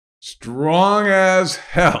Strong as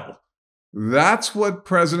hell. That's what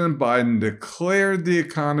President Biden declared the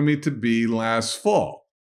economy to be last fall.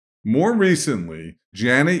 More recently,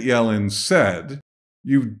 Janet Yellen said,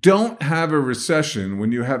 "You don't have a recession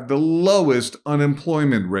when you have the lowest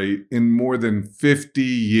unemployment rate in more than 50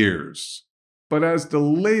 years." But as the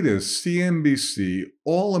latest CNBC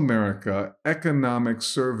All-America Economic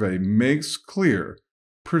Survey makes clear,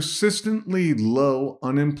 persistently low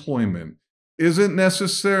unemployment isn't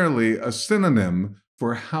necessarily a synonym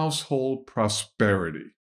for household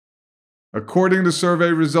prosperity. According to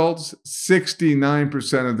survey results,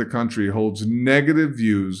 69% of the country holds negative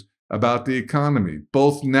views about the economy,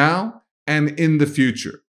 both now and in the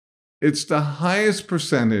future. It's the highest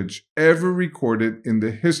percentage ever recorded in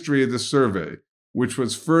the history of the survey, which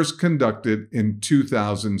was first conducted in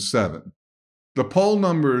 2007. The poll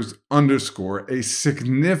numbers underscore a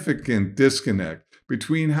significant disconnect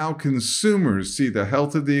between how consumers see the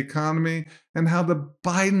health of the economy and how the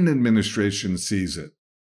Biden administration sees it.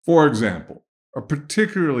 For example, a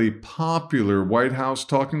particularly popular White House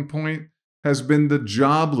talking point has been the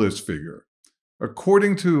jobless figure.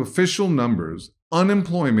 According to official numbers,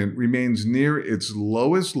 unemployment remains near its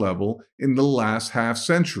lowest level in the last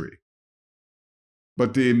half-century.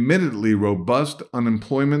 But the admittedly robust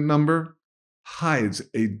unemployment number hides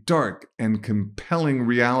a dark and compelling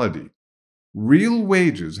reality. Real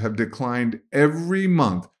wages have declined every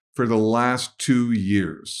month for the last 2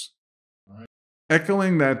 years.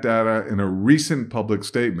 Echoing that data in a recent public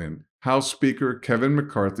statement, House Speaker Kevin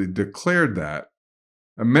McCarthy declared that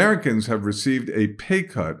Americans have received a pay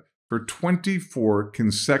cut for 24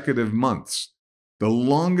 consecutive months, the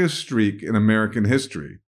longest streak in American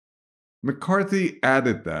history. McCarthy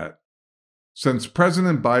added that, since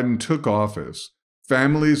President Biden took office,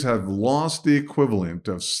 families have lost the equivalent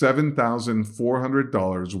of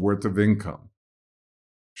 $7,400 worth of income.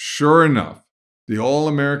 Sure enough, the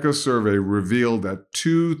All-America survey revealed that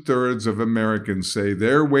 2/3 of Americans say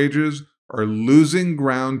their wages are losing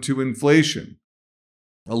ground to inflation.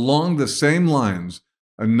 Along the same lines,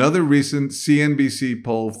 another recent CNBC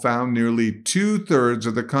poll found nearly 2/3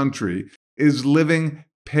 of the country is living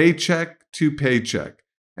paycheck to paycheck,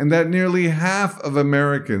 and that nearly half of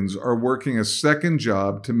Americans are working a second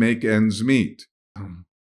job to make ends meet.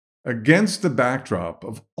 Against the backdrop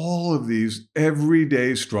of all of these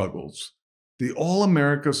everyday struggles, the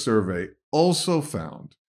All-America survey also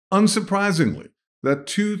found, unsurprisingly, that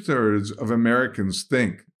 2/3 of Americans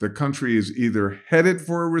think the country is either headed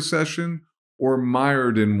for a recession or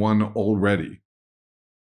mired in one already.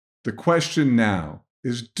 The question now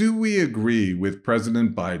is, do we agree with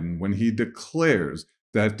President Biden when he declares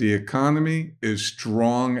that the economy is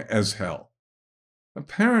strong as hell?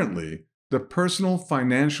 Apparently, the personal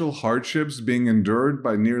financial hardships being endured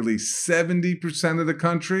by nearly 70% of the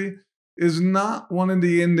country is not one of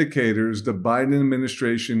the indicators the Biden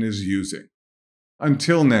administration is using.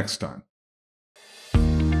 Until next time.